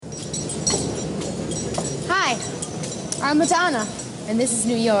Hi, I'm Madonna, and this is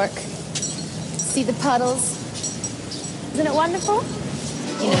New York. See the puddles? Isn't it wonderful?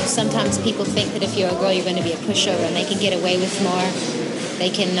 You know, sometimes people think that if you're a girl, you're going to be a pushover, and they can get away with more. They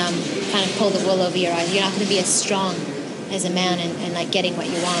can kind of pull the wool over your eyes. You're not going to be as strong as a man and like getting what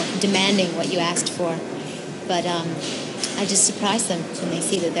you want, demanding what you asked for. But I just surprise them when they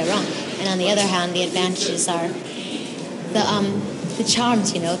see that they're wrong. And on the other hand, the advantages are the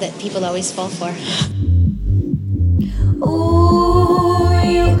charms, you know, that people always fall for. Ooh,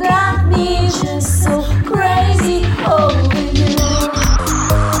 you got me just so crazy over you.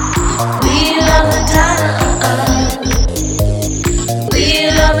 We love Madonna,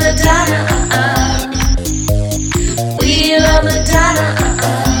 we love Madonna, we love Madonna,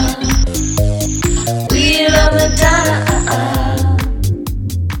 we love Madonna.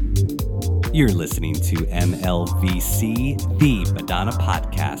 You're listening to MLVC, the Madonna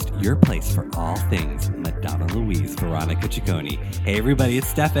Podcast, your place for all things Madonna Louise, Veronica Ciccone. Hey everybody, it's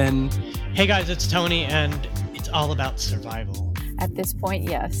Stefan. Hey guys, it's Tony, and it's all about survival. At this point,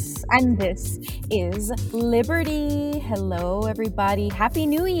 yes. And this is Liberty. Hello, everybody. Happy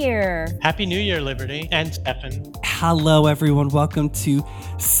New Year. Happy New Year, Liberty and Stefan. Hello everyone, welcome to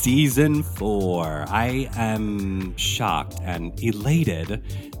Season 4. I am shocked and elated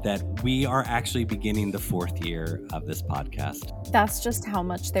that we are actually beginning the 4th year of this podcast. That's just how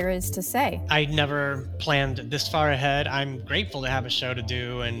much there is to say. I never planned this far ahead. I'm grateful to have a show to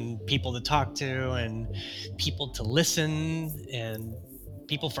do and people to talk to and people to listen and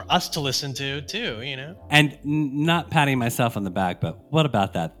people for us to listen to too, you know? And not patting myself on the back, but what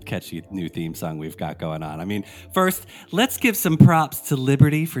about that catchy new theme song we've got going on? I mean, first, let's give some props to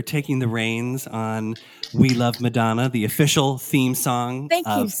Liberty for taking the reins on We Love Madonna, the official theme song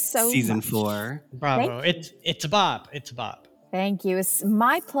of Season 4. Bravo. It's a bop. It's a bop. Thank you. It's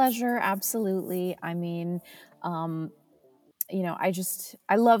my pleasure, absolutely. I mean, you know,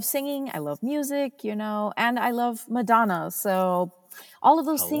 I love singing, I love music, you know, and I love Madonna. So all of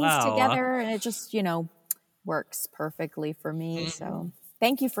those things together, and it just, you know, works perfectly for me. So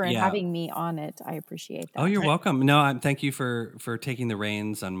thank you for having me on it. I appreciate that. Oh, you're welcome. No, thank you for taking the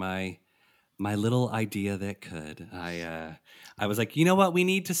reins on my little idea that could. I was like, you know what? We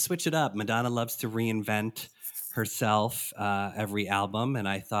need to switch it up. Madonna loves to reinvent herself every album. And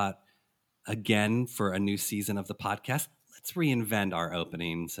I thought, again, for a new season of the podcast, let's reinvent our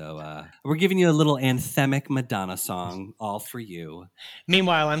opening. So we're giving you a little anthemic Madonna song, all for you.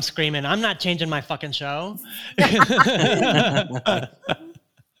 Meanwhile, I'm screaming, I'm not changing my fucking show.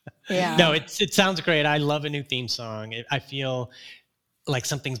 Yeah. No, it sounds great. I love a new theme song. I feel like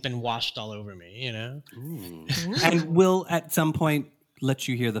something's been washed all over me, you know? And we'll, at some point, let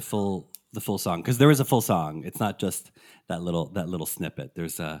you hear the full song, because there is a full song. It's not just that little snippet.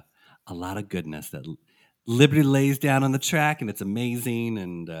 There's a lot of goodness that Liberty lays down on the track, and it's amazing.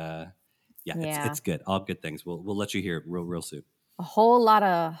 And it's good. All good things. We'll let you hear it real soon. A whole lot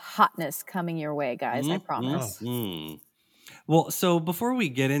of hotness coming your way, guys. I promise. Mm-hmm. Well, so before we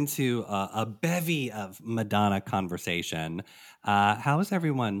get into a bevy of Madonna conversation, how is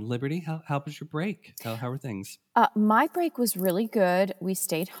everyone? Liberty, how was your break? How are things? My break was really good. We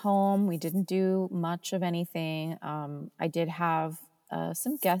stayed home. We didn't do much of anything. I did have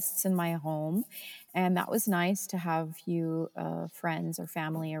some guests in my home, and that was nice to have few friends or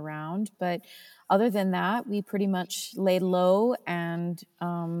family around. But other than that, we pretty much laid low and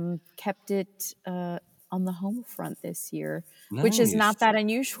kept it on the home front this year, which is not that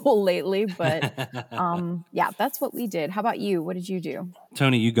unusual lately. But that's what we did. How about you? What did you do?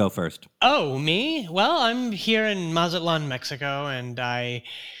 Tony, you go first. Oh, me? Well, I'm here in Mazatlan, Mexico, and I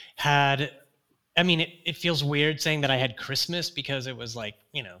had... I mean, it feels weird saying that I had Christmas because it was like,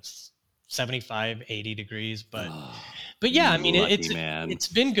 you know, 75, 80 degrees. But yeah, I mean, it's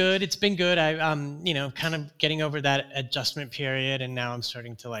been good. It's been good. I'm, you know, kind of getting over that adjustment period. And now I'm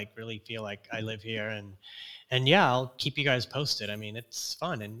starting to like really feel like I live here. And yeah, I'll keep you guys posted. I mean, it's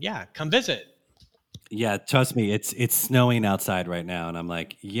fun. And yeah, come visit. Yeah, trust me, it's snowing outside right now. And I'm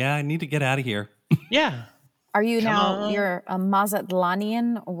like, yeah, I need to get out of here. Yeah. Are you you're a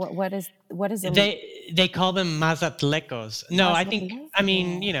Mazatlanian? Or what is it? They call them Mazatlecos. No, I think, I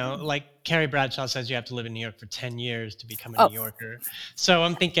mean, you know, like Carrie Bradshaw says you have to live in New York for 10 years to become a New Yorker. So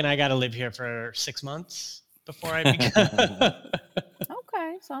I'm thinking I got to live here for 6 months before I become.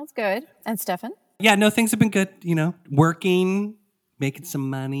 Okay, sounds good. And Stefan? Yeah, no, things have been good, you know, working, making some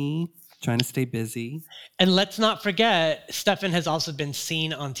money, trying to stay busy. And let's not forget, Stefan has also been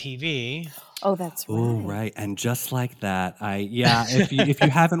seen on TV. Oh, that's right. Oh, right. And just like that, if you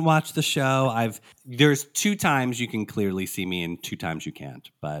haven't watched the show, there's 2 times you can clearly see me and 2 times you can't.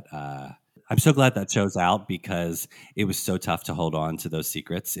 But I'm so glad that show's out because it was so tough to hold on to those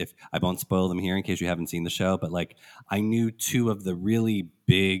secrets. If I won't spoil them here in case you haven't seen the show, but like I knew two of the really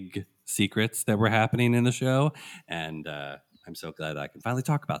big secrets that were happening in the show, and I'm so glad I can finally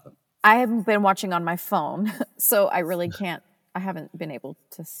talk about them. I haven't been watching on my phone, so I really can't. I haven't been able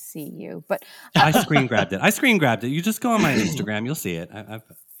to see you, but I screen grabbed it. You just go on my Instagram, you'll see it.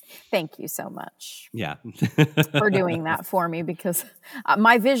 thank you so much Yeah. for doing that for me because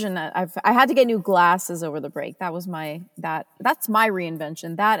my vision. I had to get new glasses over the break. That was that's my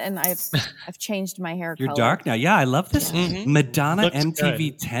reinvention. That and I've changed my hair You're color. dark now. Yeah, I love this Madonna Looks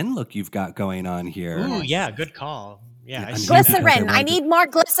MTV good. 10 look you've got going on here. Ooh, yeah, good call. Yeah, I I'm see here that. because Glycerin. I wanted to- need more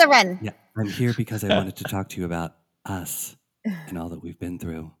glycerin. Yeah, I'm here because I wanted to talk to you about us and all that we've been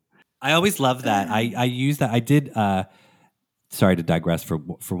through. I always love that. I use that. I did. Sorry to digress for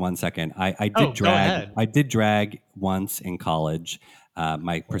 1 second. I did Go drag. ahead. I did drag once in college.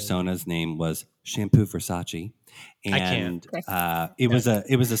 My persona's name was Shampoo Versace, and it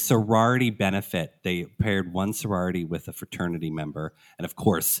was a sorority benefit. They paired one sorority with a fraternity member, and of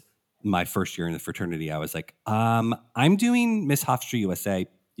course, my first year in the fraternity, I was like, I'm doing Miss Hofstra USA.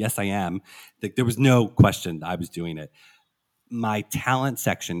 Yes, I am. There was no question I was doing it. My talent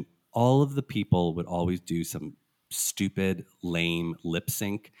section, all of the people would always do some stupid, lame lip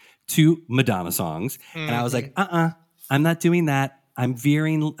sync to Madonna songs. And I was like, I'm not doing that. I'm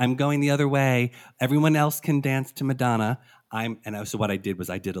going the other way. Everyone else can dance to Madonna. So what I did was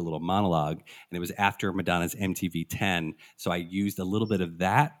I did a little monologue, and it was after Madonna's MTV 10. So I used a little bit of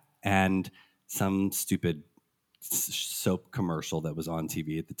that and some stupid soap commercial that was on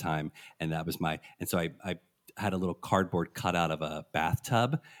TV at the time. And that was so I had a little cardboard cutout of a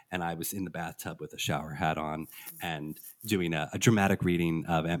bathtub, and I was in the bathtub with a shower hat on and doing a dramatic reading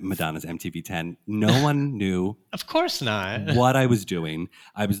of Madonna's MTV 10. No one knew Of course not. what I was doing.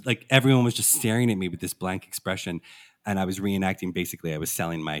 I was like, everyone was just staring at me with this blank expression, and I was reenacting. Basically, I was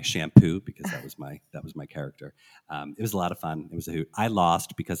selling my shampoo because that was my character. It was a lot of fun. It was a hoot. I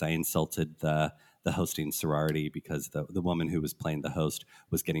lost because I insulted the hosting sorority because the woman who was playing the host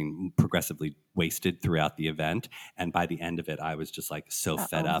was getting progressively wasted throughout the event, and by the end of it, I was just like so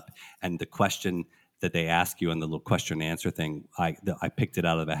fed up. And the question that they ask you on the little question and answer thing, I picked it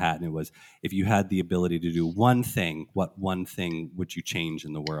out of a hat, and it was, if you had the ability to do one thing, what one thing would you change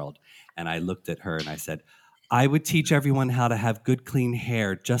in the world? And I looked at her and I said, I would teach everyone how to have good, clean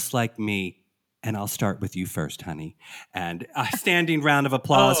hair, just like me. And I'll start with you first, honey. And a standing round of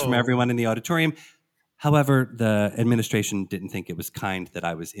applause from everyone in the auditorium. However, the administration didn't think it was kind that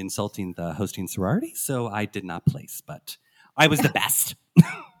I was insulting the hosting sorority, so I did not place, but I was the best.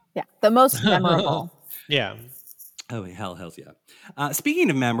 Yeah, the most memorable. Yeah. Oh, hells yeah. Speaking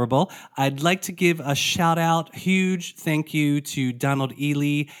of memorable, I'd like to give a shout out, huge thank you to Donald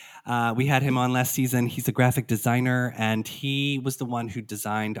Ely. We had him on last season. He's a graphic designer, and he was the one who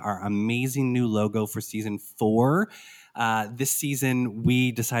designed our amazing new logo for season 4. This season,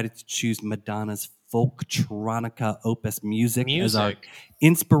 we decided to choose Madonna's Folktronica Opus music as our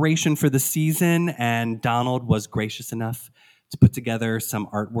inspiration for the season, and Donald was gracious enough to put together some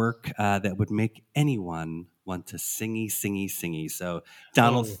artwork that would make anyone want to singy. So,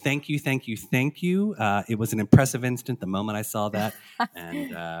 Donald, thank you. It was an impressive instant the moment I saw that,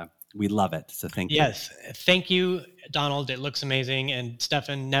 and we love it. So thank you. Yes, thank you, Donald. It looks amazing. And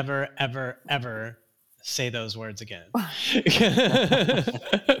Stefan, never, ever, ever say those words again.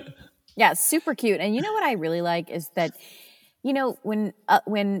 Yeah, it's super cute. And you know what I really like is that, you know,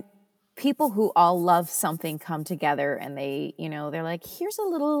 when people who all love something come together and they, you know, they're like, here's a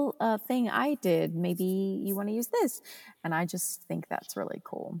little thing I did. Maybe you want to use this. And I just think that's really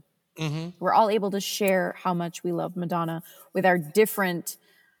cool. Mm-hmm. We're all able to share how much we love Madonna with our different,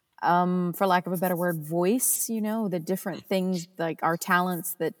 for lack of a better word, voice, you know, the different things, like our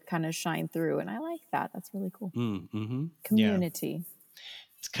talents that kind of shine through. And I like that. That's really cool. Mm-hmm. Community. Yeah.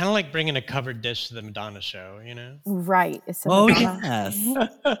 It's kind of like bringing a covered dish to the Madonna show, you know? Right. It's a Madonna, yes.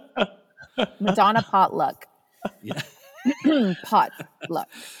 Madonna potluck. Yeah. Potluck.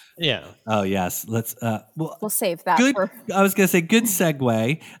 Yeah. Oh yes. Let's. We'll save that. Good. For... I was gonna say good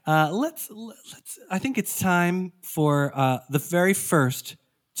segue. Let's. I think it's time for the very first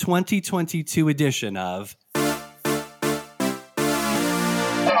 2022 edition of. And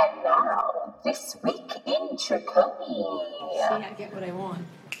now, this week in Triconi. See, I get what I want.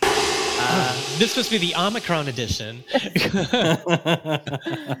 This must be the Omicron edition.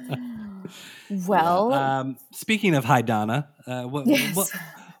 Well, Speaking of Hi Donna, Yes.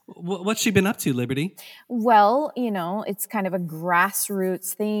 What's she been up to, Liberty? Well, it's kind of a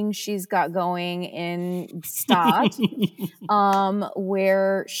grassroots thing she's got going in Stad,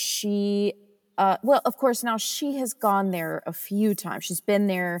 where she, well, of course, now she has gone there a few times. She's been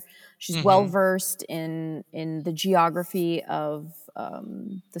there. She's well versed in the geography of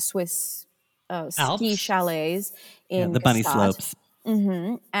the Swiss ski Alps? chalets in The bunny Gstaad. slopes.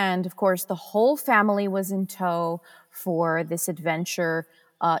 And of course, the whole family was in tow for this adventure,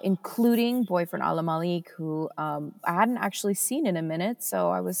 including boyfriend Alam Malik, who I hadn't actually seen in a minute. So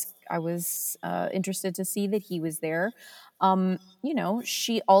I was interested to see that he was there.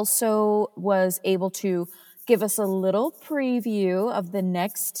 She also was able to give us a little preview of the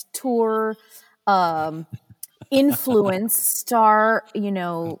next tour. Influence star,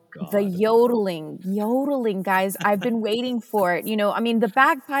 the yodeling guys. I've been waiting for it. The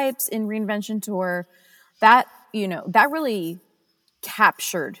bagpipes in Reinvention Tour, that really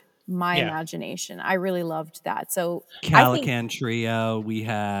captured my imagination. I really loved that. So Calican Trio we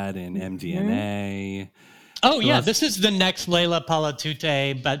had in MDNA. Oh yeah, this is the next Leila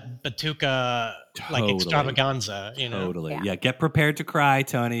Palatute Batuka like extravaganza, Totally. Yeah, get prepared to cry,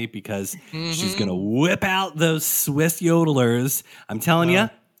 Tony, because she's going to whip out those Swiss yodelers. I'm telling you,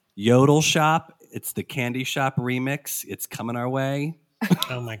 Yodel Shop, it's the Candy Shop remix. It's coming our way.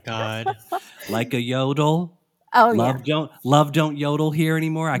 Oh my God. Like a yodel. Oh, Love don't yodel here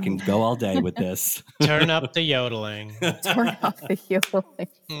anymore. I can go all day with this. Turn up the yodeling. Turn up the yodeling.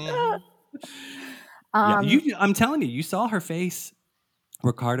 I'm telling you, you saw her face.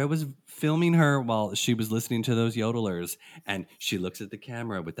 Ricardo was filming her while she was listening to those yodelers, and she looks at the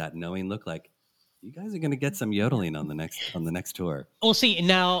camera with that knowing look, like, you guys are going to get some yodeling on the next tour. We'll see.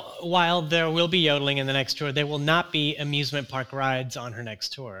 Now, while there will be yodeling in the next tour, there will not be amusement park rides on her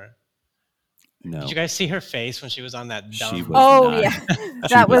next tour. No. Did you guys see her face when she was on that dumb? She was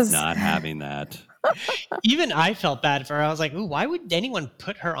that was not having that. Even I felt bad for her. I was like, ooh, why would anyone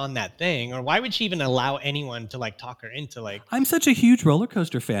put her on that thing? Or why would she even allow anyone to like talk her into like... I'm such a huge roller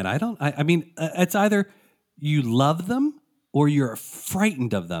coaster fan. I mean, it's either you love them or you're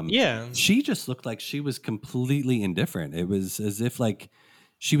frightened of them. Yeah. She just looked like she was completely indifferent. It was as if like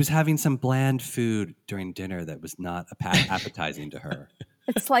she was having some bland food during dinner that was not appetizing to her.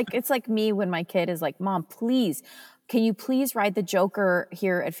 It's like me when my kid is like, Mom, please, can you please ride the Joker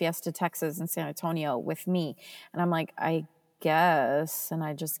here at Fiesta Texas in San Antonio with me? And I'm like, I guess. And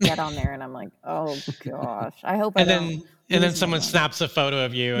I just get on there and I'm like, oh gosh, I hope I don't. And then someone snaps a photo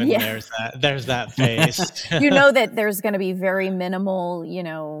of you and there's that face. That there's going to be very minimal,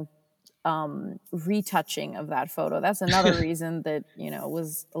 retouching of that photo. That's another reason that,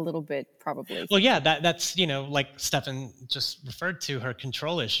 was a little bit probably. Well, yeah, that's, like Stefan just referred to, her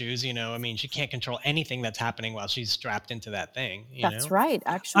control issues, I mean, she can't control anything that's happening while she's strapped into that thing. That's right,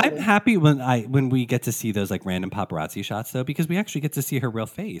 actually. I'm happy when we get to see those like random paparazzi shots though, because we actually get to see her real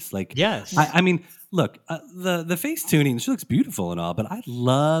face. Like, yes. I mean, look, the face tuning, she looks beautiful and all, but I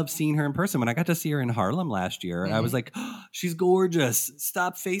love seeing her in person. When I got to see her in Harlem last year, I was like, oh, she's gorgeous.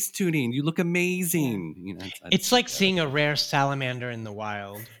 Stop face tuning. You look amazing. It's like seeing a rare salamander in the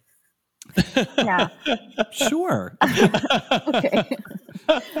wild. Yeah. Sure. Okay.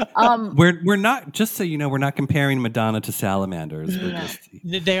 We're not, just so you know, we're not comparing Madonna to salamanders. We're just...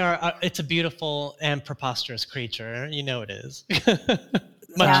 They are. It's a beautiful and preposterous creature. It is.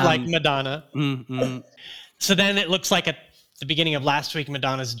 Much like Madonna. Mm-hmm. So then it looks like at the beginning of last week,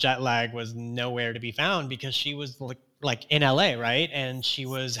 Madonna's jet lag was nowhere to be found because she was like in LA, right? And she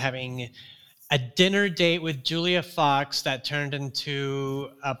was having a dinner date with Julia Fox that turned into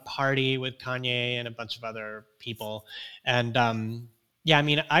a party with Kanye and a bunch of other people. And I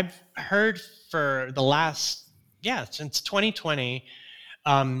mean, I've heard for the last, since 2020,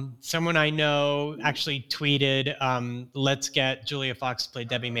 someone I know actually tweeted, let's get Julia Fox to play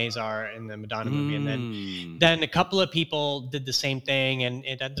Debbie Mazar in the Madonna movie. And then a couple of people did the same thing, and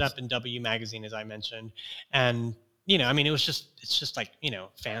it ended up in W Magazine, as I mentioned. And, I mean, it's just like,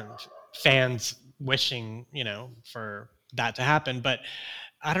 fans wishing, for that to happen. But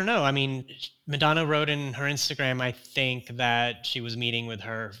I don't know. I mean, Madonna wrote in her Instagram, I think, that she was meeting with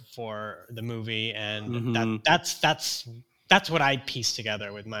her for the movie. And that's what I pieced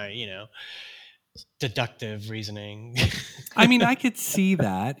together with my, deductive reasoning. I mean, I could see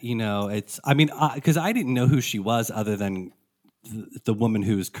that, because I didn't know who she was other than the woman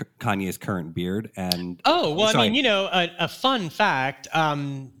who's Kanye's current beard. And I mean, a fun fact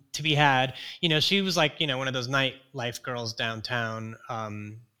to be had, she was like, one of those nightlife girls downtown,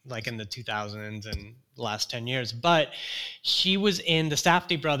 like in the 2000s and last 10 years. But she was in the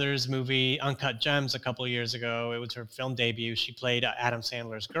Safdie brothers movie Uncut Gems a couple of years ago. It was her film debut. She played Adam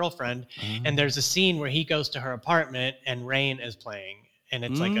Sandler's girlfriend. And there's a scene where he goes to her apartment and Rain is playing. And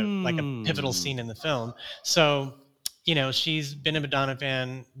it's like a pivotal scene in the film. So, you know, she's been a Madonna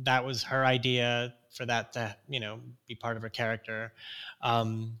fan. That was her idea for that to, you know, be part of her character.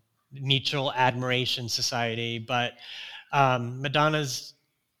 Mutual Admiration Society. But Madonna's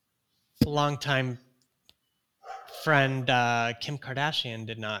longtime friend Kim Kardashian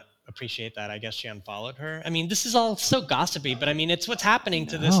did not appreciate that. I guess she unfollowed her. I mean, this is all so gossipy, but I mean, it's what's happening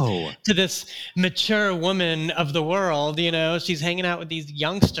to this mature woman of the world. You know, she's hanging out with these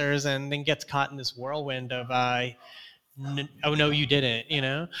youngsters and then gets caught in this whirlwind of oh no, you didn't. You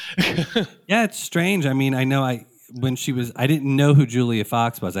know? Yeah, it's strange. I mean, I know I didn't know who Julia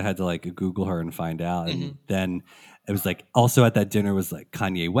Fox was. I had to like Google her and find out, and then it was like also at that dinner was like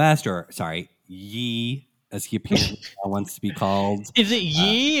Kanye West, or sorry, Ye, as he apparently wants to be called. Is it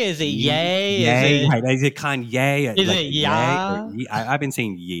Ye? Is it Ye? Ye? Is it Kanye? Is it Ya? I've been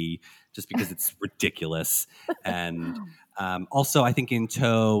saying Ye just because it's ridiculous. And also, I think in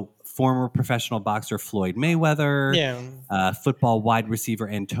tow, former professional boxer Floyd Mayweather, football wide receiver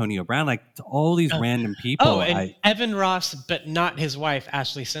Antonio Brown, like all these random people. Oh, and Evan Ross, but not his wife,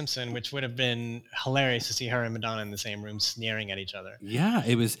 Ashley Simpson, which would have been hilarious to see her and Madonna in the same room sneering at each other. Yeah,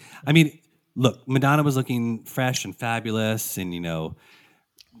 it was. I mean, look, Madonna was looking fresh and fabulous, and, you know,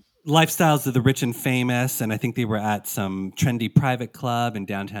 lifestyles of the rich and famous. And I think they were at some trendy private club in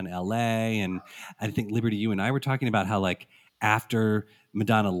downtown LA. And I think, Liberty, you and I were talking about how, like, after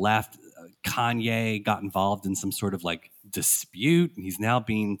Madonna left, Kanye got involved in some sort of like dispute, and he's now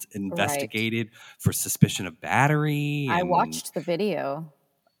being investigated for suspicion of battery. I watched the video.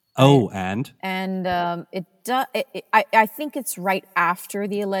 Oh, and I think it's right after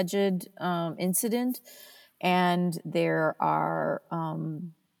the alleged incident, and there's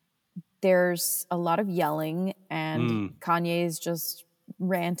a lot of yelling, and Kanye is just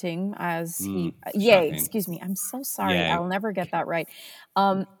ranting as excuse me, I'm so sorry, I'll never get that right.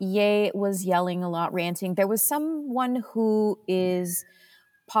 Ye was yelling a lot, ranting. There was someone who is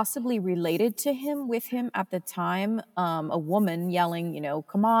possibly related to him with him at the time, a woman yelling, you know,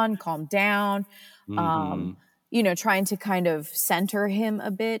 come on, calm down, you know, trying to kind of center him a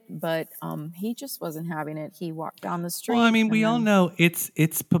bit, but he just wasn't having it. He walked down the street. Well, I mean, we all know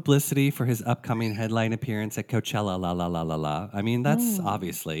it's publicity for his upcoming headline appearance at Coachella, la la la la la. I mean, that's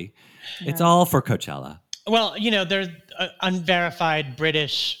obviously, it's all for Coachella. Well, you know, there's unverified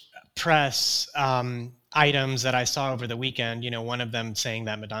British press items that I saw over the weekend. You know, one of them saying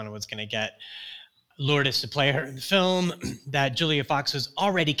that Madonna was going to get Lourdes to play her in the film, that Julia Fox was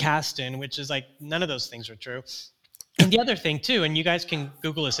already cast in, which is like, none of those things are true. And the other thing too, and you guys can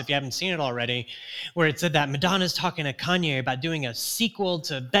Google this if you haven't seen it already, where it said that Madonna's talking to Kanye about doing a sequel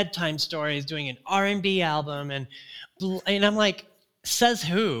to Bedtime Stories, doing an R&B album, and I'm like, says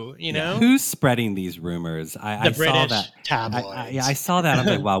who? You know, who's spreading these rumors? I British saw that tabloids. I saw that. I'm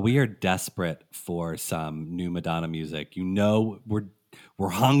like, wow, we are desperate for some new Madonna music. You know, we're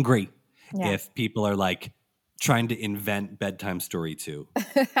hungry. Yeah. If people are like trying to invent Bedtime Story 2.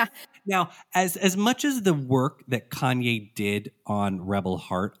 Now, as much as the work that Kanye did on Rebel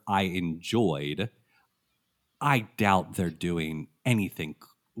Heart I enjoyed, I doubt they're doing anything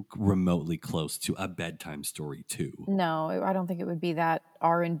remotely close to a Bedtime Story 2. No, I don't think it would be that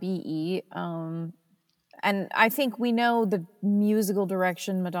R&B-y. And I think we know the musical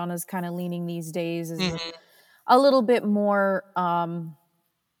direction Madonna's kind of leaning these days is a little bit more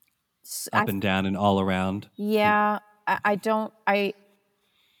up and down and all around. Yeah, I don't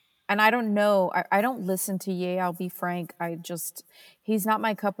know. I don't listen to Ye, I'll be frank. He's not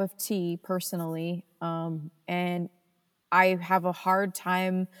my cup of tea personally. And I have a hard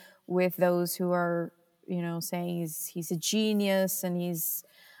time with those who are, you know, saying he's a genius and he's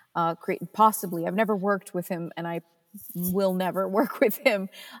possibly. I've never worked with him, and I will never work with him.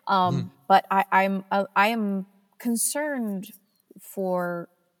 But I am concerned for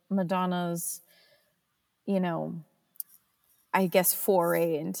Madonna's, you know, I guess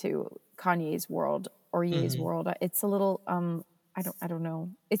foray into Kanye's world or Ye's world. It's a little I don't know.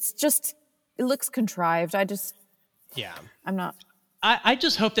 It's just, it looks contrived. I'm not. I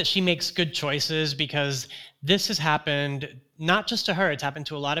just hope that she makes good choices, because this has happened not just to her, it's happened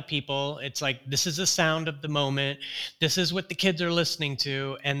to a lot of people. It's like, this is the sound of the moment. This is what the kids are listening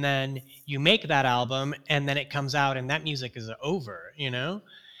to. And then you make that album and then it comes out and that music is over, you know?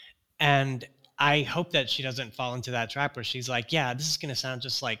 And I hope that she doesn't fall into that trap where she's like, yeah, this is going to sound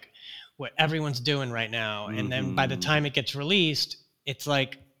just like what everyone's doing right now. And then by the time it gets released, it's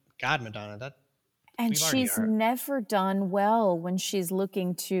like God, Madonna, that And we've already she's heard. never done well when she's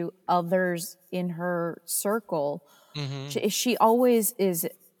looking to others in her circle. She always is.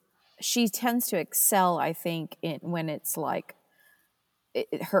 She tends to excel, I think, when it's like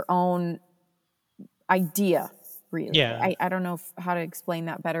her own idea. Really, Yeah. I don't know how to explain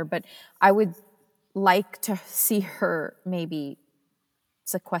that better, but I would like to see her maybe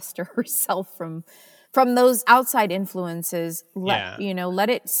sequester herself from those outside influences. Yeah. Let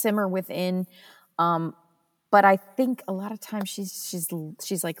it simmer within. But I think a lot of times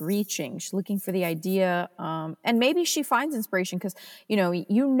she's like reaching, she's looking for the idea, and maybe she finds inspiration because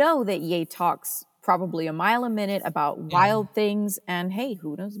that Ye talks probably a mile a minute about wild things, and hey,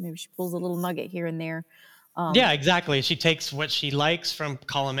 who knows? Maybe she pulls a little nugget here and there. Yeah, exactly. She takes what she likes from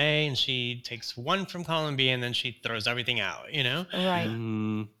column A and she takes one from column B and then she throws everything out,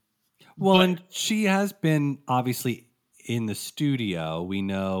 Right. Well, But- and she has been obviously in the studio. We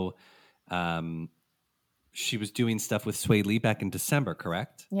know she was doing stuff with Sway Lee back in December,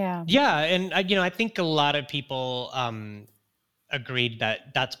 correct? Yeah. Yeah, and I think a lot of people agreed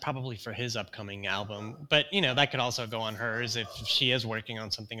that that's probably for his upcoming album, but that could also go on hers if she is working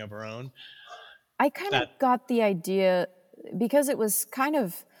on something of her own. I kind of got the idea because it was kind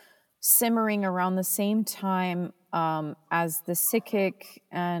of simmering around the same time as the Sikik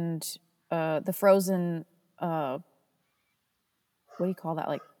and the Frozen. What do you call that?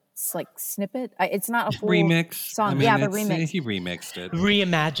 It's like snippet. It's not a full Remix song. I mean, The remix. He remixed it.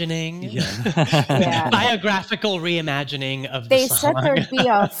 Reimagining. Yeah. Biographical reimagining of the They song. said there'd be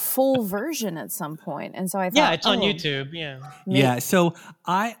a full version at some point, and so I thought, Yeah, it's on YouTube. Yeah. Yeah, so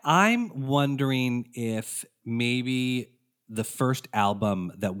I'm wondering if maybe the first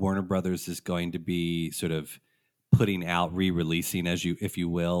album that Warner Brothers is going to be sort of putting out, re-releasing, if you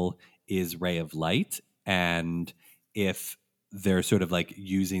will, is Ray of Light, and if they're sort of like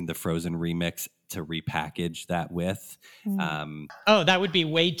using the Frozen remix to repackage that with. Oh, that would be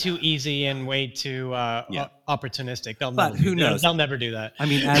way too easy and way too opportunistic. But who knows? They'll never do that. I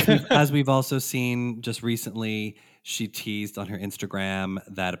mean, as we've also seen just recently, she teased on her Instagram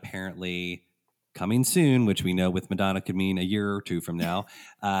that apparently coming soon, which we know with Madonna could mean a year or two from now,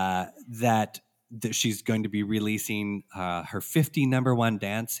 that she's going to be releasing her 50 number one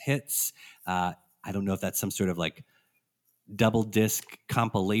dance hits. I don't know if that's some sort of like double disc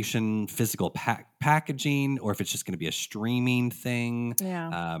compilation physical packaging or if it's just going to be a streaming thing.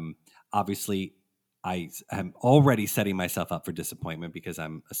 Yeah. Obviously, I am already setting myself up for disappointment because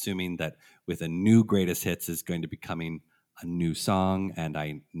I'm assuming that with a new greatest hits is going to be coming a new song, and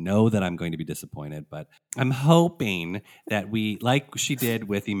I know that I'm going to be disappointed, but I'm hoping that we, like she did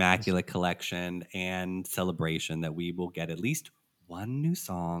with Immaculate Collection and Celebration, that we will get at least one new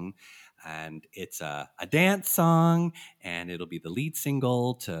song, and it's a dance song, and it'll be the lead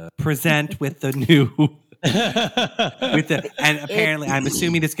single to present with the new and apparently I'm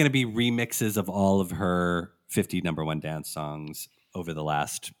assuming it's going to be remixes of all of her 50 number one dance songs over the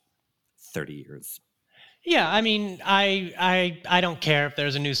last 30 years. Yeah, I mean, I don't care if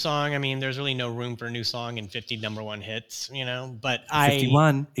there's a new song. I mean, there's really no room for a new song in 50 number one hits, but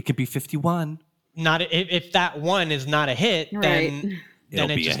 51, it could be 51. Not if that one is not a hit, then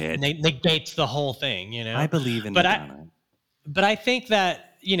It'll it be just a hit. negates the whole thing, I believe in but Madonna. But I think that,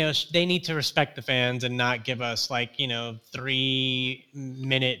 they need to respect the fans and not give us 3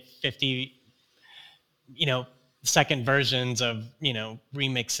 minute, 50, second versions of,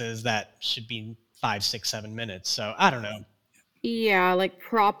 remixes that should be 5, 6, 7 minutes. So I don't know. Yeah, like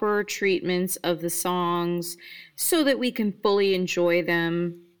proper treatments of the songs so that we can fully enjoy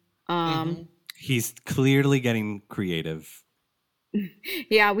them. He's clearly getting creative.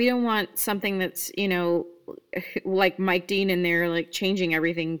 Yeah, we don't want something that's, like Mike Dean in there, like changing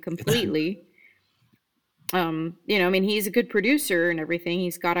everything completely. I mean, he's a good producer and everything.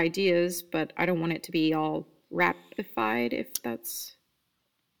 He's got ideas, but I don't want it to be all rapidified, if that's...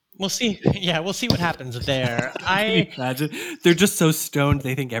 We'll see. Yeah, we'll see what happens there. Can you imagine? They're just so stoned,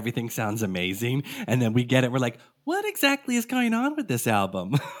 they think everything sounds amazing. And then we get it. We're like, what exactly is going on with this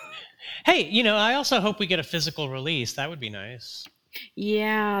album? Hey, I also hope we get a physical release. That would be nice.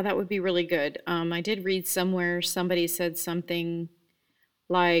 Yeah, that would be really good. I did read somewhere somebody said something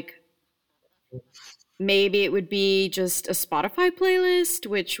like maybe it would be just a Spotify playlist,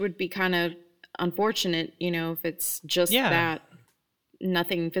 which would be kind of unfortunate, if it's just that,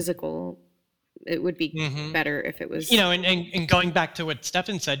 nothing physical. It would be better if it was... And going back to what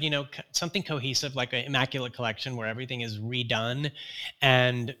Stefan said, something cohesive like an Immaculate Collection where everything is redone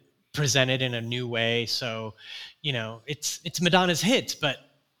and presented in a new way. So, it's Madonna's hits, but,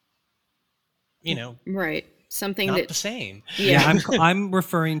 Right. something not that the same. Yeah, I'm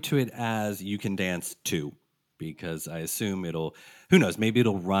referring to it as You Can Dance 2 because I assume who knows, maybe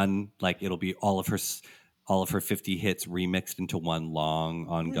it'll run like it'll be all of her 50 hits remixed into one long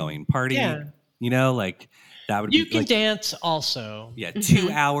ongoing party. Yeah. You know, like that would You be Can like, Dance also. yeah, 2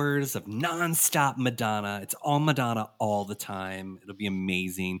 hours of nonstop Madonna. It's all Madonna all the time. It'll be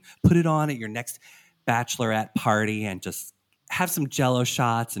amazing. Put it on at your next bachelorette party and just have some Jello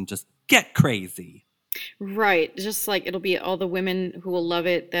shots and just get crazy. right, just like it'll be all the women who will love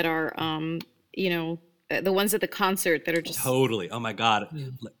it that are, the ones at the concert that are just Totally. Oh my God.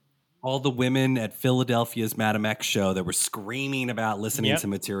 All the women at Philadelphia's Madame X show that were screaming about listening to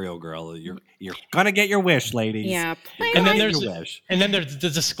Material Girl. You're gonna get your wish, ladies. yeah. Play And then on. there's your wish. and then there's the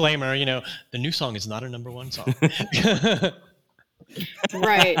disclaimer, the new song is not a number one song.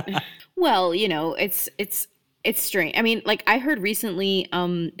 Right. Well, it's strange. I mean, like I heard recently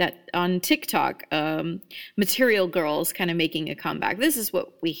that on TikTok, Material Girls kind of making a comeback. This is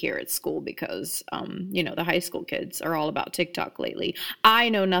what we hear at school because the high school kids are all about TikTok lately. I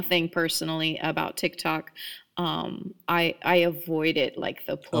know nothing personally about TikTok. I avoid it like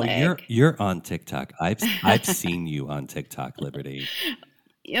the plague. Oh, you're on TikTok. I've seen you on TikTok, Liberty.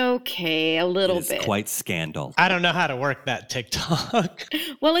 Okay, a little It's bit. quite scandal. I don't know how to work that TikTok.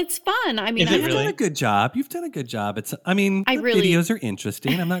 Well, it's fun. I mean, Is it You've really? done a good job. You've done a good job. The really- videos are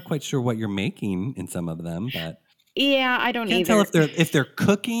interesting. I'm not quite sure what you're making in some of them, but yeah, I don't can't either. tell if they're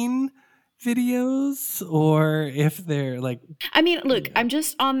cooking videos or if they're like. I mean, look, I'm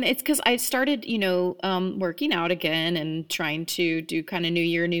just it's because I started, working out again and trying to do kind of new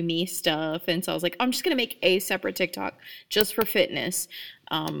year, new me stuff. And so I was like, I'm just going to make a separate TikTok just for fitness.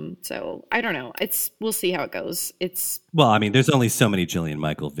 So I don't know. We'll see how it goes. Well, I mean, there's only so many Jillian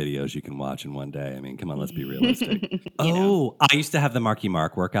Michael videos you can watch in one day. I mean, come on, let's be realistic. I used to have the Marky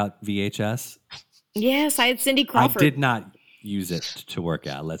Mark workout VHS. Yes, I had Cindy Crawford. I did not use it to work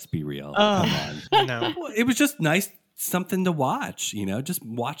out. Let's be real. Oh, Come on. no. Well, it was just nice, something to watch. Just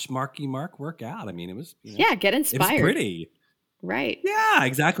watch Marky Mark work out. I mean, it was. Yeah, get It was inspired. pretty. Right. Yeah,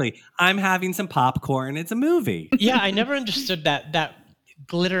 exactly. I'm having some popcorn. It's a movie. Yeah, I never understood that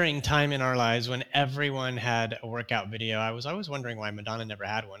glittering time in our lives when everyone had a workout video. I was always wondering why Madonna never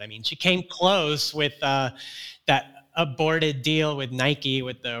had one. I mean, she came close with that aborted deal with Nike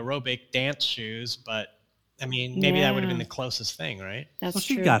with the aerobic dance shoes, but I mean, maybe that would have been the closest thing, right? That's Well,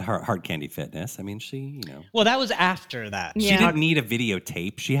 she true. got her Hard Candy Fitness. I mean, she, Well, that was after that. Yeah. she didn't need a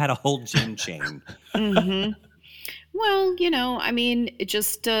videotape. She had a whole gym chain. Well, I mean, it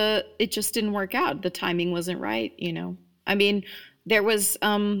just didn't work out. The timing wasn't right, I mean, there was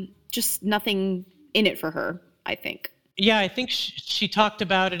just nothing in it for her, I think. Yeah, I think she talked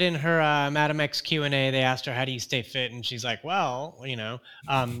about it in her Madam X Q&A. They asked her, how do you stay fit? And she's like, well,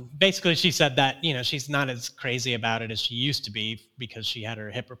 basically she said that, she's not as crazy about it as she used to be because she had her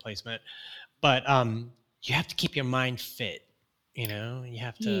hip replacement. But you have to keep your mind fit, you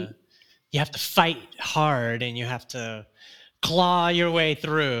have to fight hard and you have to claw your way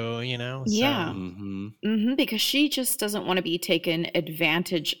through, So. Yeah. Mm-hmm. Because she just doesn't want to be taken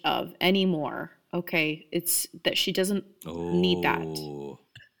advantage of anymore. Okay, it's that she doesn't need that.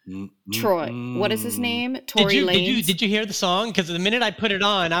 Troy, what is his name? Tory Lanez. Did you hear the song? Because the minute I put it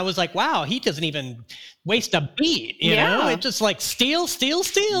on, I was like, wow, he doesn't even waste a beat. You know, it's just like steal.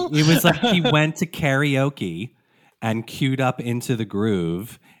 It was like he went to karaoke and queued up Into the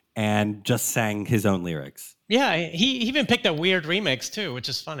Groove and just sang his own lyrics. Yeah, he even picked a weird remix too, which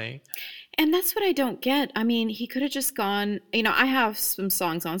is funny. And that's what I don't get. I mean, he could have just gone, I have some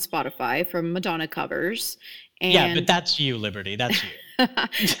songs on Spotify from Madonna covers. And yeah, but that's you, Liberty. That's you.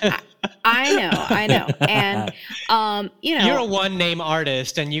 I know. And, You're a one-name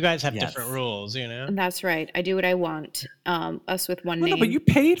artist, and you guys have Yes. different rules, That's right. I do what I want. Us with one name. No, but you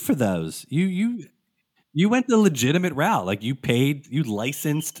paid for those. You went the legitimate route. Like you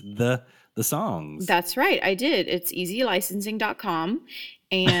licensed the songs. That's right. I did. It's easylicensing.com.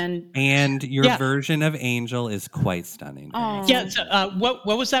 And your version of Angel is quite stunning. Yeah. So, what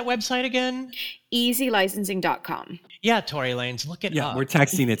was that website again? easylicensing.com. Yeah, Tory Lanez, look it Yeah, up. we're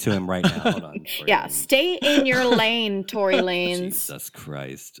texting it to him right now. Hold on. Tory Yeah, Lanez. stay in your lane, Tory Lanez. Jesus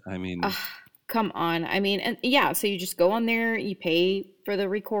Christ. I mean, Come on. I mean, and yeah, so you just go on there, you pay for the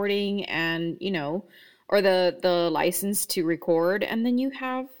recording and, or the license to record, and then you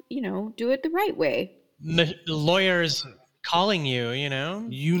have, do it the right way. Lawyers calling you,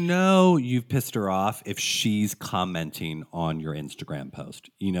 you've pissed her off if she's commenting on your Instagram post.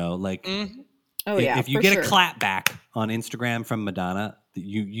 Oh yeah. If you for get sure. a clap back on Instagram from Madonna,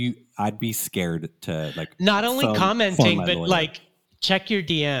 I'd be scared to like not only phone commenting, my but lawyer. like check your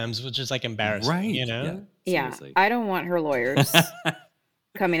DMs, which is like embarrassing, right, Yeah. Seriously. I don't want her lawyers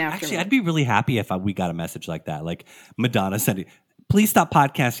coming after Actually, me. I'd be really happy if we got a message like that, like Madonna sending, "Please stop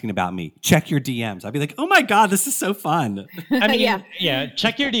podcasting about me. Check your DMs." I'd be like, "Oh my god, this is so fun." I mean, Yeah. yeah.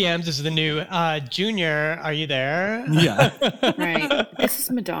 Check your DMs is the new Junior. Are you there? Yeah. Right. This is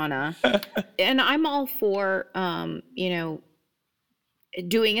Madonna. And I'm all for,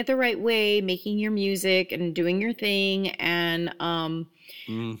 doing it the right way, making your music and doing your thing. And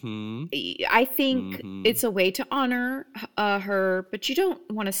Mm-hmm. I think it's a way to honor her, but you don't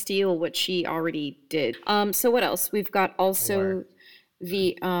want to steal what she already did. So what else? We've got also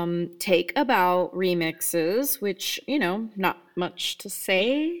the Take a Bow remixes, which, not much to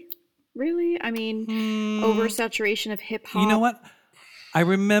say, really. I mean, oversaturation of hip hop. You know what? I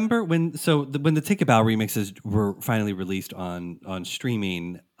remember when the Take a Bow remixes were finally released on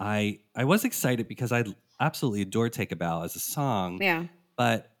streaming, I was excited because I absolutely adore Take a Bow as a song. Yeah.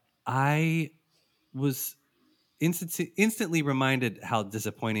 But I was instantly reminded how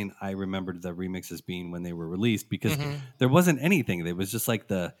disappointing I remembered the remixes being when they were released, because there wasn't anything. It was just like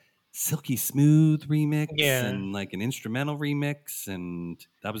the silky smooth remix and like an instrumental remix, and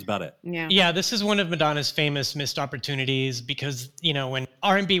that was about it. Yeah, this is one of Madonna's famous missed opportunities because, when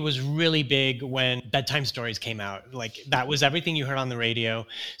R&B was really big when Bedtime Stories came out, like that was everything you heard on the radio.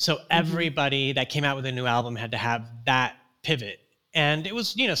 So everybody that came out with a new album had to have that pivot. And it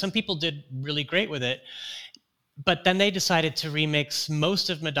was, some people did really great with it. But then they decided to remix most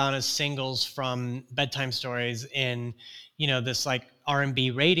of Madonna's singles from Bedtime Stories in, this like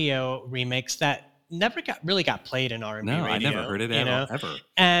R&B radio remix that never really got played in R&B radio. No, I never heard it ever.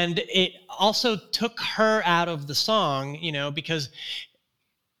 And it also took her out of the song, because,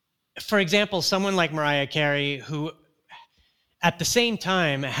 for example, someone like Mariah Carey, who at the same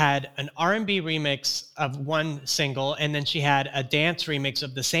time had an R&B remix of one single, and then she had a dance remix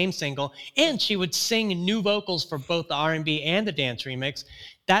of the same single, and she would sing new vocals for both the R&B and the dance remix.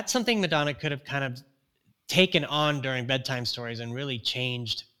 That's something Madonna could have kind of taken on during Bedtime Stories and really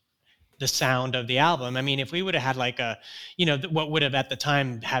changed the sound of the album. I mean, if we would have had like a, what would have at the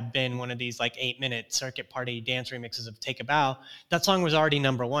time have been one of these like 8-minute circuit party dance remixes of Take a Bow, that song was already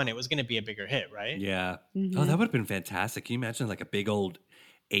number one. It was going to be a bigger hit, right? Yeah. Oh, that would have been fantastic. Can you imagine like a big old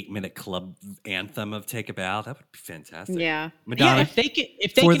 8-minute club anthem of Take a Bow? That would be fantastic. Yeah. Madonna, Yeah, if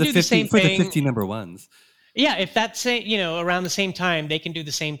they can do the same for thing the 50 number ones. Yeah, if that's around the same time, they can do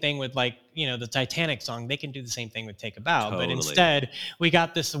the same thing with like, the Titanic song. They can do the same thing with Take a Bow. Totally. But instead, we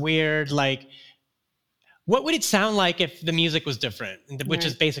got this weird, like, what would it sound like if the music was different? Which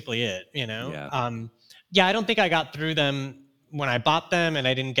is basically it, Yeah. I don't think I got through them when I bought them, and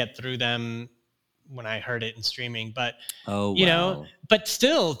I didn't get through them when I heard it in streaming. But, but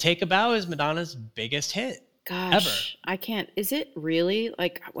still, Take a Bow is Madonna's biggest hit. Gosh, ever. I can't. Is it really?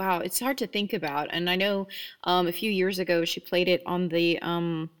 Like, wow, it's hard to think about. And I know a few years ago she played it on the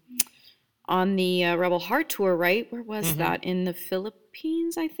Rebel Heart tour, right? Where was that? In the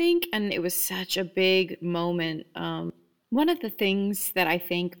Philippines, I think. And it was such a big moment. One of the things that I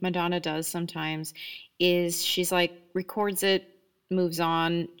think Madonna does sometimes is she's like records it, moves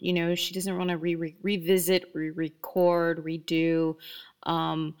on. She doesn't want to revisit, re-record, redo.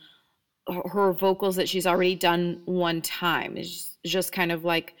 Her vocals that she's already done one time. It's just kind of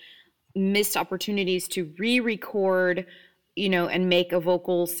like missed opportunities to re-record, and make a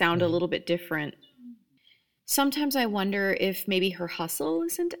vocal sound a little bit different. Sometimes I wonder if maybe her hustle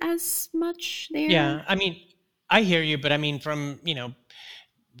isn't as much there. Yeah, I mean, I hear you, but I mean, from,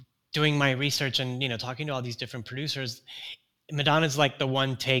 doing my research and, talking to all these different producers, Madonna's like the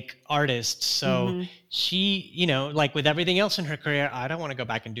one take artist. So she, like with everything else in her career, I don't want to go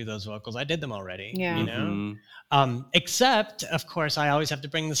back and do those vocals. I did them already. Yeah. Except, of course, I always have to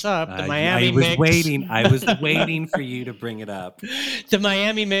bring this up. The Miami I was mix. I was waiting for you to bring it up. The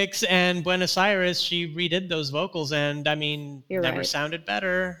Miami mix and Buenos Aires, she redid those vocals, and I mean, You're never right. sounded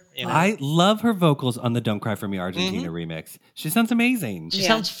better. I love her vocals on the Don't Cry For Me Argentina remix. She sounds amazing. She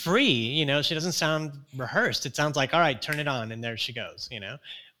sounds free, she doesn't sound rehearsed. It sounds like, all right, turn it on, and there she goes, Yeah,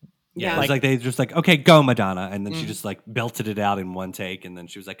 it's like they just like, okay, go Madonna. And then she just like belted it out in one take. And then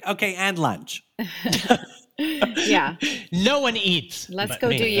she was like, okay, and lunch. Yeah. No one eats. Let's but go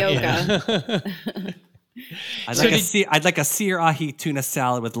me. do yoga. I'd like a sear ahi tuna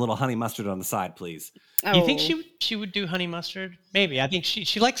salad with a little honey mustard on the side, please. You think she would do honey mustard? Maybe. I think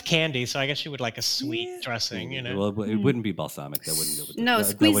she likes candy, so I guess she would like a sweet dressing, Well, it wouldn't be balsamic. That wouldn't go with No,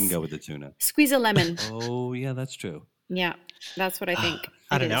 that wouldn't go with the tuna. Squeeze a lemon. Oh, yeah, that's true. Yeah, that's what I think.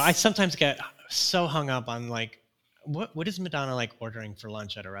 I it don't know. is. I sometimes get so hung up on like what is Madonna like ordering for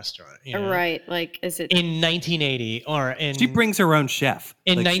lunch at a restaurant? You know? Right. Like, is it In 1980 or in She brings her own chef.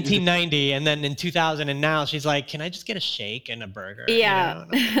 in Like, 1990, and then in 2000, and now she's like, "Can I just get a shake and a burger?" you Yeah.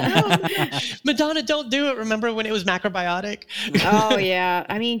 know? Madonna, don't do it. Remember when it was macrobiotic? Oh yeah.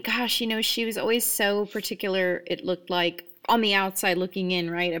 I mean, gosh, she was always so particular. It looked like on the outside looking in,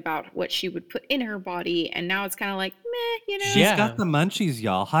 right, about what she would put in her body, and now it's kind of like, meh, She's Yeah. got the munchies,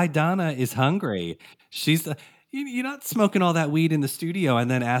 y'all. Hi, Donna is hungry. She's you're not smoking all that weed in the studio and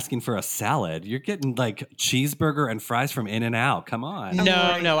then asking for a salad. You're getting like cheeseburger and fries from In-N-Out. Come on.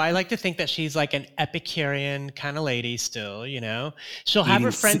 No. I like to think that she's like an Epicurean kind of lady still. She'll have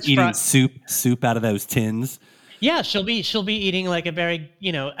her French eating fries. soup out of those tins. Yeah, she'll be eating like a very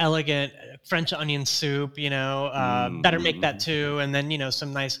elegant French onion soup. Better make that too, and then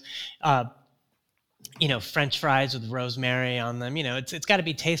some nice French fries with rosemary on them. It's got to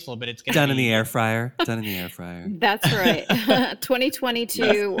be tasteful, but it's Done in the air fryer. Done in the air fryer. That's right.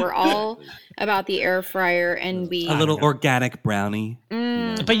 2022, we're all about the air fryer, and we A little organic brownie.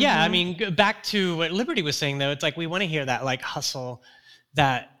 But yeah, I mean, back to what Liberty was saying though, it's like we want to hear that like hustle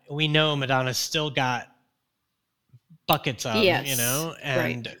that we know Madonna's still got buckets of, Yes,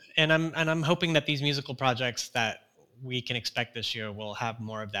 and right. I'm hoping that these musical projects that we can expect this year will have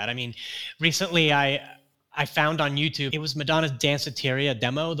more of that. I mean, recently I found on YouTube, it was Madonna's Danceteria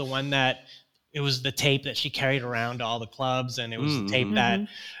demo, the one that it was the tape that she carried around to all the clubs, and it was the tape that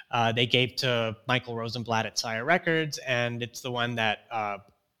they gave to Michael Rosenblatt at Sire Records, and it's the one that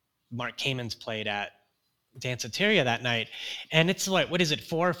Mark Kamens played at Danceteria that night. And it's what is it,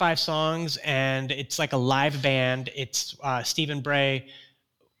 4 or 5 songs, and it's like a live band. It's Stephen Bray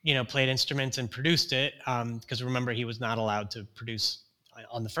played instruments and produced it, because remember, he was not allowed to produce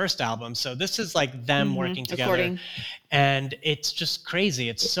on the first album. So this is like them working together. Recording. And it's just crazy.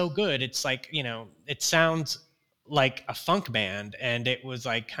 It's so good. It's like, it sounds like a funk band, and it was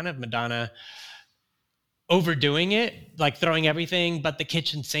like kind of Madonna overdoing it, like throwing everything but the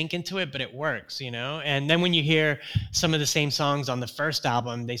kitchen sink into it, but it works, And then when you hear some of the same songs on the first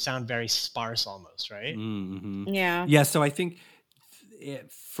album, they sound very sparse almost, right? Mm-hmm. Yeah. Yeah, so I think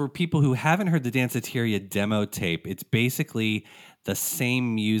for people who haven't heard the Danceteria demo tape, it's basically the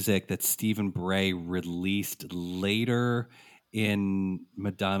same music that Stephen Bray released later in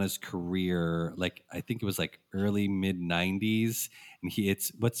Madonna's career. Like, I think it was like early mid 90s, and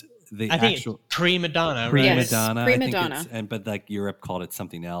I think it's pre-Madonna, right? Yes, Pre-Madonna, pre-Madonna. I think but like Europe called it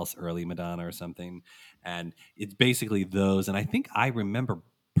something else, early Madonna or something. And it's basically those. And I think I remember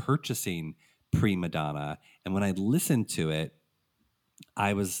purchasing pre-Madonna, and when I listened to it,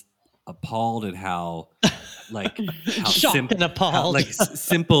 I was appalled at how Shocked and appalled.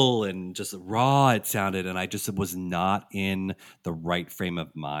 simple and just raw it sounded, and I just was not in the right frame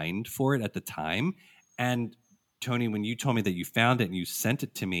of mind for it at the time. And Tony, when you told me that you found it and you sent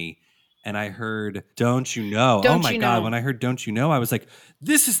it to me, and I heard "Don't You Know," Don't oh my You God! Know. When I heard "Don't You Know," I was like,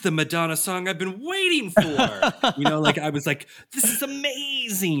 "This is the Madonna song I've been waiting for." I was like, "This is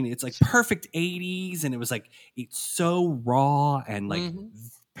amazing!" It's like perfect '80s, and it was like it's so raw and like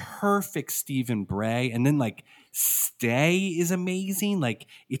perfect Stephen Bray, and then like "Stay" is amazing. Like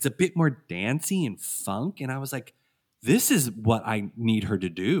it's a bit more dancey and funk, and I was like, "This is what I need her to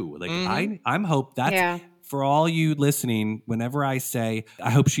do." Like I'm hope that's. Yeah. For all you listening, whenever I say I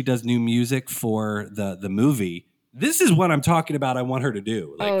hope she does new music for the movie, this is what I'm talking about. I want her to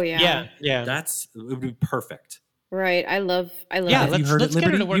do. Like, Oh yeah. Yeah. it would be perfect. Right. I love Yeah, it. Have you heard let's it,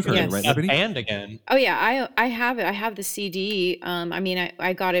 get her Liberty? to work You've with heard it, right, a Liberty? band again. Oh yeah, I have it. I have the CD. I mean,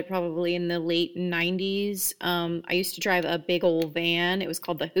 I got it probably in the late 90s. I used to drive a big old van. It was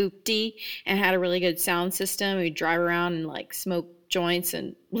called the Hoopty, and had a really good sound system. We'd drive around and like smoke joints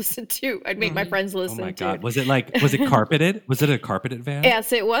and listen to. I'd make my friends Oh listen my to. God. Was it carpeted? Was it a carpeted van?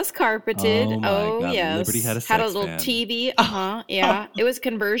 Yes, it was carpeted. Oh my God, yes. Liberty had a Had a sex little van. TV. Yeah. It was a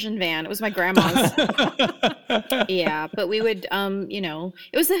conversion van. It was my grandma's. Yeah, but we would,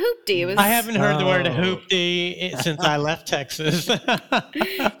 it was the Hoopty. It was. I haven't heard the word Oh. hoopty since I left Texas.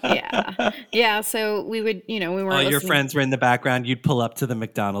 Yeah. So we would, we weren't. All your listening- friends were in the background. You'd pull up to the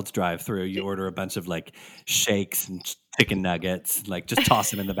McDonald's drive-thru. You order a bunch of like shakes and chicken nuggets, like just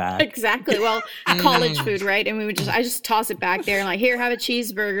toss them in the back. Exactly. Well, college food, right? And I just toss it back there and like, here, have a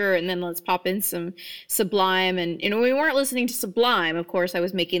cheeseburger, and then let's pop in some Sublime. And we weren't listening to Sublime. Of course, I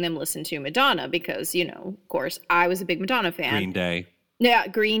was making them listen to Madonna because, of course, I was a big Madonna fan. Green Day. Yeah,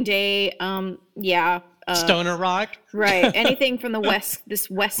 Green Day. Yeah. Stoner Rock. Right. Anything from the West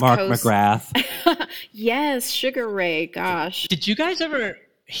Mark Coast. McGrath. Yes, Sugar Ray. Gosh. Did you guys ever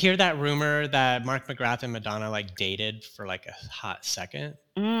hear that rumor that Mark McGrath and Madonna like dated for like a hot second?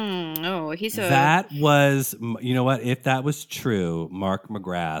 Oh, he's a That was, you know what? If that was true, Mark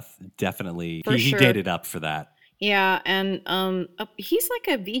McGrath definitely For he sure. dated up for that. yeah, and he's like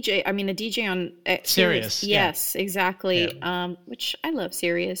a VJ. I mean, a DJ on Sirius, yeah. Yes, exactly. Which I love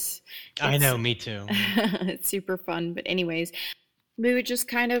Sirius. I know, me too. It's super fun. But anyways, we would just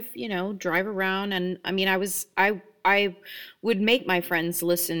kind of, drive around, and I mean, I would make my friends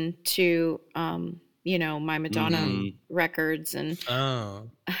listen to my Madonna records, and Oh,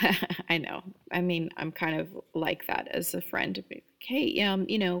 I know. I mean, I'm kind of like that as a friend. To be, hey,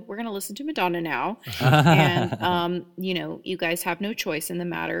 we're gonna listen to Madonna now, and you guys have no choice in the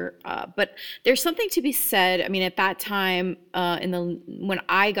matter. But there's something to be said. I mean, at that time, when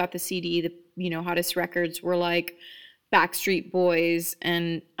I got the CD, the hottest records were like Backstreet Boys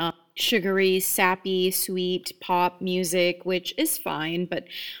and sugary, sappy, sweet pop music, which is fine. But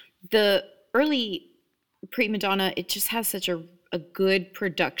the early pre-Madonna, it just has such a good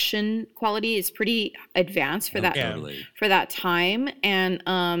production quality. It's pretty advanced for that Totally. for that time. And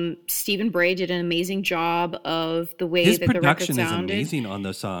Stephen Bray did an amazing job of the way His that the record production is sounded. amazing on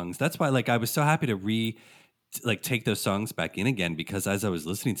those songs. That's why, like, I was so happy to take those songs back in again, because as I was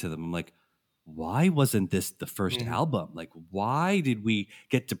listening to them, I'm like, why wasn't this the first album? Like, why did we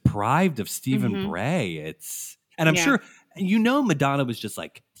get deprived of Stephen Bray? And I'm sure, Madonna was just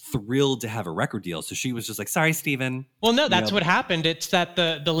like thrilled to have a record deal. So she was just like, sorry, Stephen. well, no, that's what happened. It's that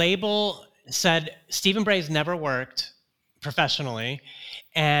the label said Stephen Bray's never worked professionally,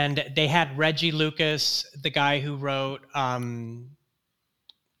 and they had Reggie Lucas, the guy who wrote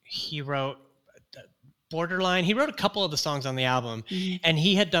Borderline. He wrote a couple of the songs on the album, and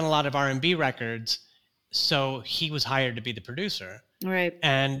he had done a lot of R&B records, so he was hired to be the producer. Right.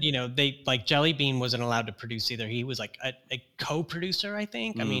 And they like Jelly Bean wasn't allowed to produce either. He was like a co-producer, I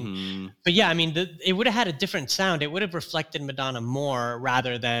think. I mean, but yeah, I mean, it would have had a different sound. It would have reflected Madonna more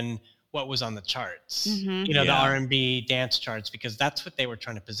rather than what was on the charts. The R&B dance charts, because that's what they were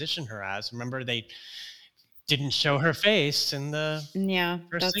trying to position her as. Remember, they didn't show her face in the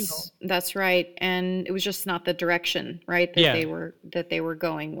first single. That's right. And it was just not the direction, right, that they were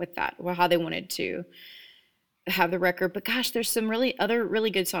going with that, or how they wanted to have the record. But gosh, there's some other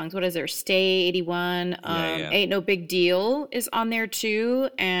really good songs. What is there? Stay 81, Ain't No Big Deal is on there too.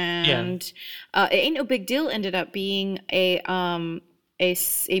 And Ain't No Big Deal ended up being a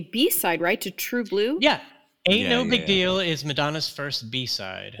B-side, right, to True Blue? Yeah. Ain't No Big Deal is Madonna's first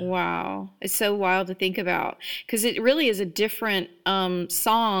B-side. Wow. It's so wild to think about, because it really is a different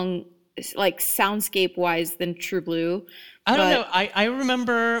song, like soundscape-wise, than True Blue. I don't know. I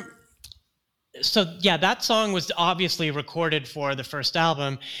remember... So, yeah, that song was obviously recorded for the first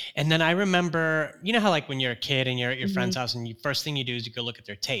album. And then I remember, you know how like when you're a kid and you're at your friend's house and first thing you do is you go look at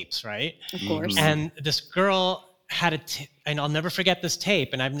their tapes, right? Of course. And this girl had and I'll never forget this tape,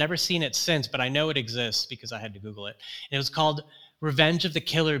 and I've never seen it since, but I know it exists because I had to Google it. And it was called Revenge of the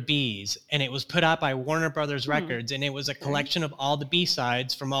Killer Bees, and it was put out by Warner Brothers Records, and it was a collection of all the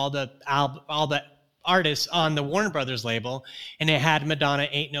B-sides from all the artists on the Warner Brothers label, and it had Madonna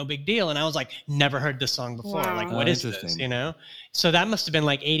Ain't No Big Deal, and I was like, never heard this song before. Wow. Like, what is this, So that must have been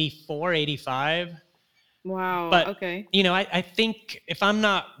like 84, 85. Wow. But, okay. I think if I'm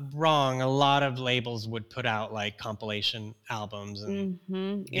not wrong, a lot of labels would put out like compilation albums, and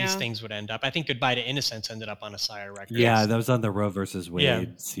these things would end up. I think Goodbye to Innocence ended up on a Sire record. Yeah, that was on the Roe versus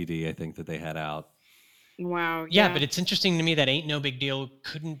Wade CD, I think, that they had out. Wow. Yeah, but it's interesting to me that Ain't No Big Deal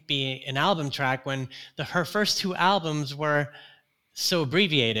couldn't be an album track when her first two albums were so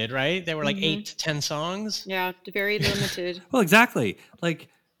abbreviated, right? They were like 8 to 10 songs. Yeah, very limited. Well, exactly. Like,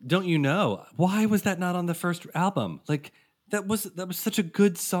 don't you know, why was that not on the first album? Like, that was such a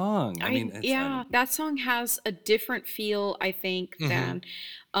good song. I mean, that song has a different feel, I think, than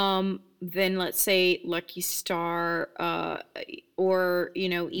let's say Lucky Star, or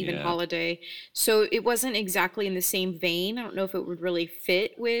even Holiday. So it wasn't exactly in the same vein. I don't know if it would really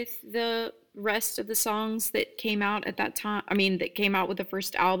fit with the rest of the songs that came out at that time. I mean, that came out with the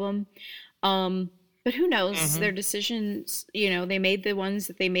first album. But who knows? Their decisions, they made the ones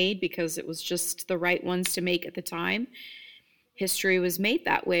that they made because it was just the right ones to make at the time. History was made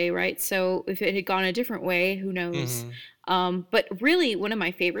that way, right? So if it had gone a different way, who knows? But really, one of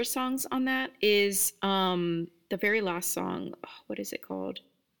my favorite songs on that is the very last song. Oh, what is it called?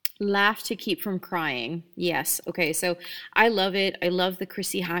 Laugh to Keep from Crying. Yes. Okay. So I love it. I love the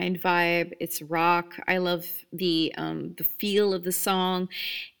Chrissie Hynde vibe. It's rock. I love the feel of the song.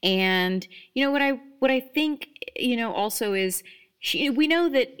 And what I think, also is we know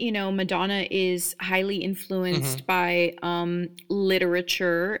that, Madonna is highly influenced by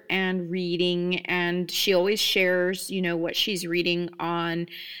literature and reading, and she always shares, what she's reading on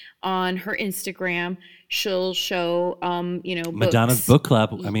her Instagram. She'll show, Madonna's books. book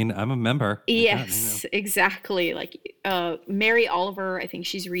club. I mean, I'm a member. Yes, exactly. Like Mary Oliver, I think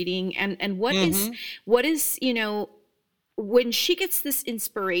she's reading, and what is when she gets this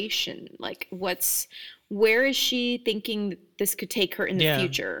inspiration, like where is she thinking this could take her in the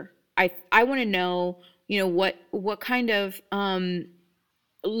future? I want to know, what kind of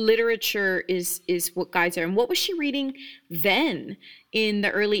literature is what guides her, and what was she reading then in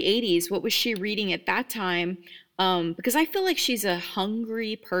the early 80s? What was she reading at that time? Because I feel like she's a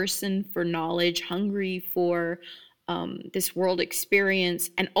hungry person for knowledge, hungry for this world experience,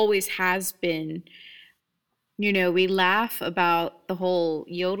 and always has been. We laugh about the whole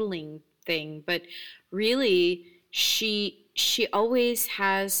yodeling thing, but really she always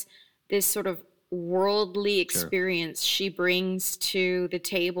has this sort of worldly experience she brings to the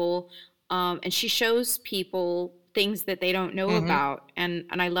table, and she shows people things that they don't know about, and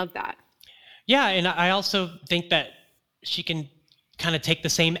I love that. Yeah, and I also think that she can kind of take the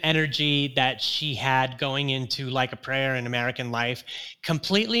same energy that she had going into Like a Prayer and American Life,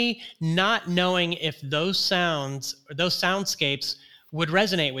 completely not knowing if those sounds or those soundscapes would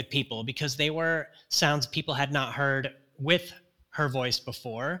resonate with people, because they were sounds people had not heard with her voice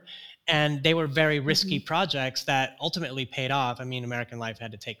before. And they were very risky projects that ultimately paid off. I mean, American Life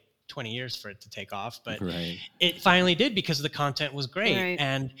had to take 20 years for it to take off, but it finally did, because the content was great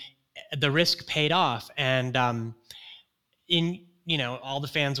and the risk paid off. And all the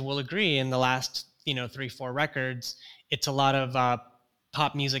fans will agree, in the last 3-4 records, it's a lot of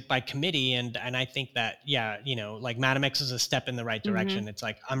pop music by committee, and I think that like Madame X is a step in the right direction. It's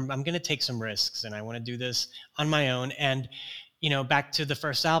like I'm going to take some risks, and I want to do this on my own. And back to the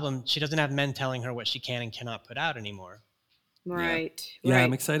first album, she doesn't have men telling her what she can and cannot put out anymore. Right. Yeah,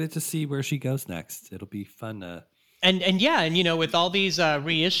 I'm excited to see where she goes next. It'll be fun. And with all these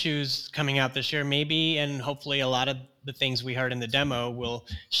reissues coming out this year, maybe and hopefully a lot of the things we heard in the demo will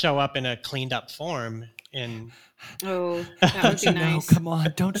show up in a cleaned up form. That would be nice. Come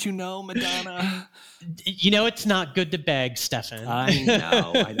on, don't you know, Madonna? It's not good to beg, Stefan. I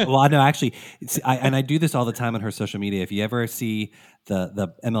know. Well, no, actually, I do this all the time on her social media. If you ever see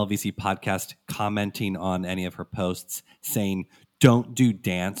the MLVC podcast commenting on any of her posts saying, "Don't do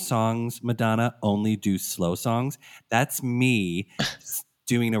dance songs, Madonna, only do slow songs," that's me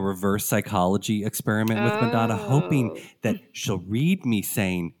doing a reverse psychology experiment with Madonna, hoping that she'll read me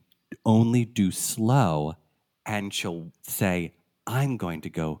saying, "Only do slow," and she'll say, "I'm going to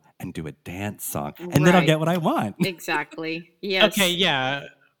go and do a dance song," and then I'll get what I want. Exactly. Yes. Okay. Yeah.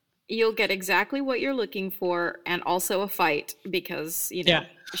 You'll get exactly what you're looking for, and also a fight, because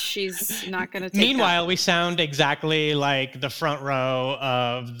she's not going to take Meanwhile, we sound exactly like the front row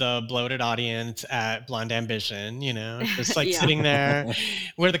of the bloated audience at Blonde Ambition, just like sitting there.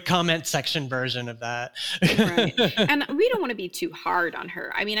 We're the comment section version of that. Right. And we don't want to be too hard on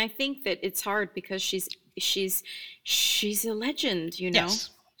her. I mean, I think that it's hard because she's a legend, Yes.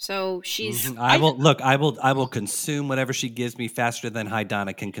 So she's. I will consume whatever she gives me faster than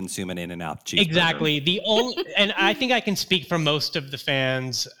Donna can consume an In-N-Out cheeseburger. Exactly. And I think I can speak for most of the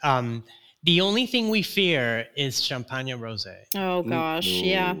fans. The only thing we fear is Champagne Rosé. Oh gosh,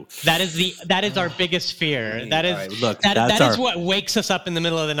 yeah. That is our biggest fear. That is right, look, that is what wakes us up in the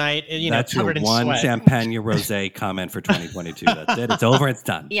middle of the night. That's covered your in one sweat. Champagne Rosé comment for 2022. That's it. It's over. It's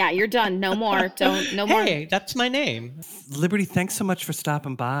done. Yeah, you're done. No more. No more. Hey, that's my name. Liberty, thanks so much for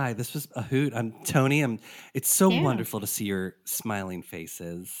stopping by. This was a hoot. I'm Tony. It's so wonderful to see your smiling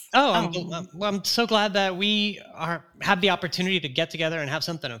faces. I'm so glad that we have the opportunity to get together and have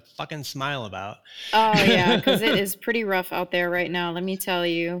something to fucking smile about. Oh yeah, because it is pretty rough out there right now. Let me tell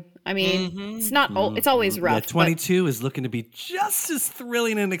you. I mean, it's not. It's always rough. Yeah, 22 is looking to be just as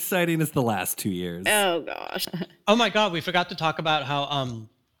thrilling and exciting as the last 2 years. Oh gosh. Oh my God, we forgot to talk about how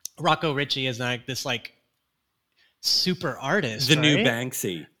Rocco Ritchie is like this super artist. The new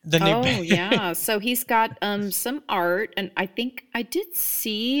Banksy. Yeah. So he's got some art, and I think I did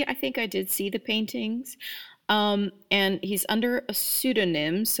see the paintings. And he's under a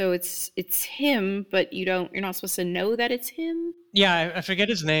pseudonym, so it's him, but you're not supposed to know that it's him. Yeah, I forget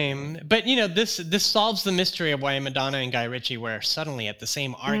his name, but this solves the mystery of why Madonna and Guy Ritchie were suddenly at the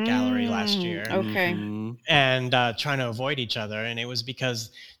same art gallery last year. Okay. And trying to avoid each other, and it was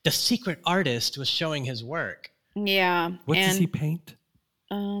because the secret artist was showing his work. Yeah. What does he paint?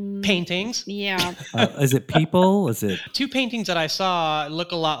 Paintings. Yeah. Is it people? Is it 2 paintings that I saw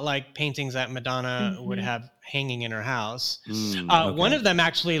look a lot like paintings that Madonna would have hanging in her house. Okay. One of them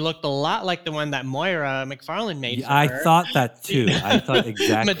actually looked a lot like the one that Moira McFarlane made for I her. thought that too. I thought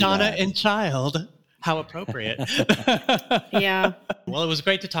exactly Madonna that. and Child. How appropriate. Yeah. Well, it was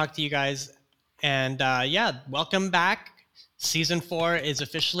great to talk to you guys. And yeah, welcome back. Season 4 is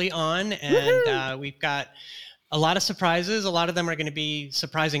officially on, and we've got a lot of surprises. A lot of them are going to be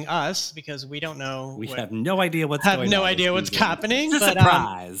surprising us because we don't know. We have no idea what's going on. Have no idea what's happening. It's a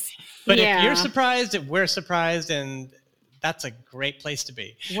surprise. But Yeah. if you're surprised, if we're surprised, and that's a great place to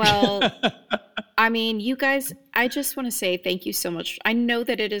be. Well, I mean, you guys, I just want to say thank you so much. I know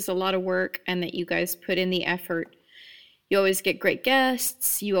that it is a lot of work and that you guys put in the effort. You always get great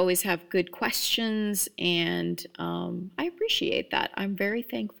guests. You always have good questions. And I appreciate that. I'm very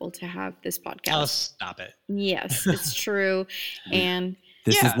thankful to have this podcast. Oh, stop it. Yes, it's true. And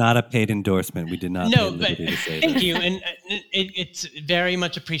This Yeah. is not a paid endorsement. We did not No, pay but Liberty to say thank that. you. And it's very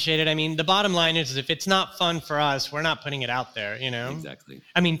much appreciated. I mean, the bottom line is if it's not fun for us, we're not putting it out there, you know? Exactly.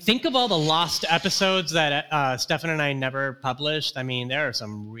 I mean, think of all the lost episodes that Stefan and I never published. I mean, there are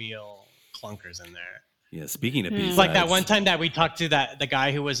some real clunkers in there. Yeah, speaking of B-sides. Like that one time that we talked to the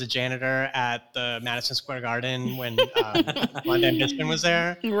guy who was a janitor at the Madison Square Garden when Blonde Ambition was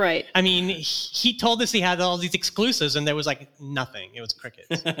there. right. I mean, he told us he had all these exclusives, and there was like nothing. It was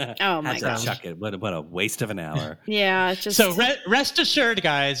crickets. Oh my Had to gosh. chuck it. What a waste of an hour. Yeah, it's just So rest assured,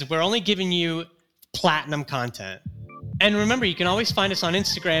 guys, we're only giving you platinum content. And remember, you can always find us on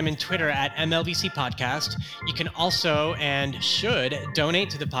Instagram and Twitter at MLVC Podcast. You can also and should donate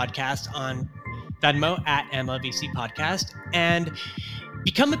to the podcast on Venmo at MLVC Podcast. And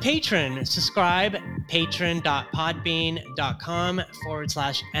become a patron. Subscribe,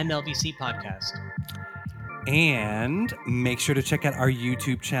 patron.podbean.com/MLVC Podcast. And make sure to check out our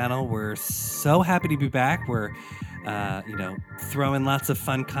YouTube channel. We're so happy to be back. We're, throwing lots of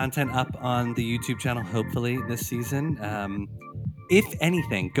fun content up on the YouTube channel, hopefully this season. If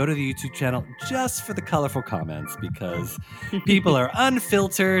anything, go to the YouTube channel just for the colorful comments because people are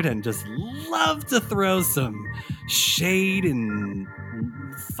unfiltered and just love to throw some shade and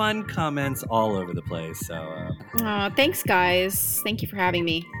fun comments all over the place. So, thanks, guys. Thank you for having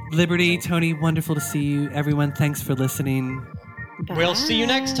me. Liberty, Tony, wonderful to see you. Everyone, thanks for listening. We'll see you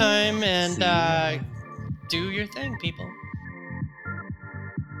next time, See and you. do your thing, people.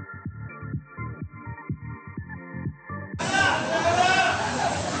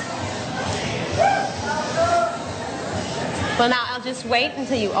 Well, now I'll just wait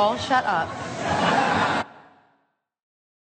until you all shut up.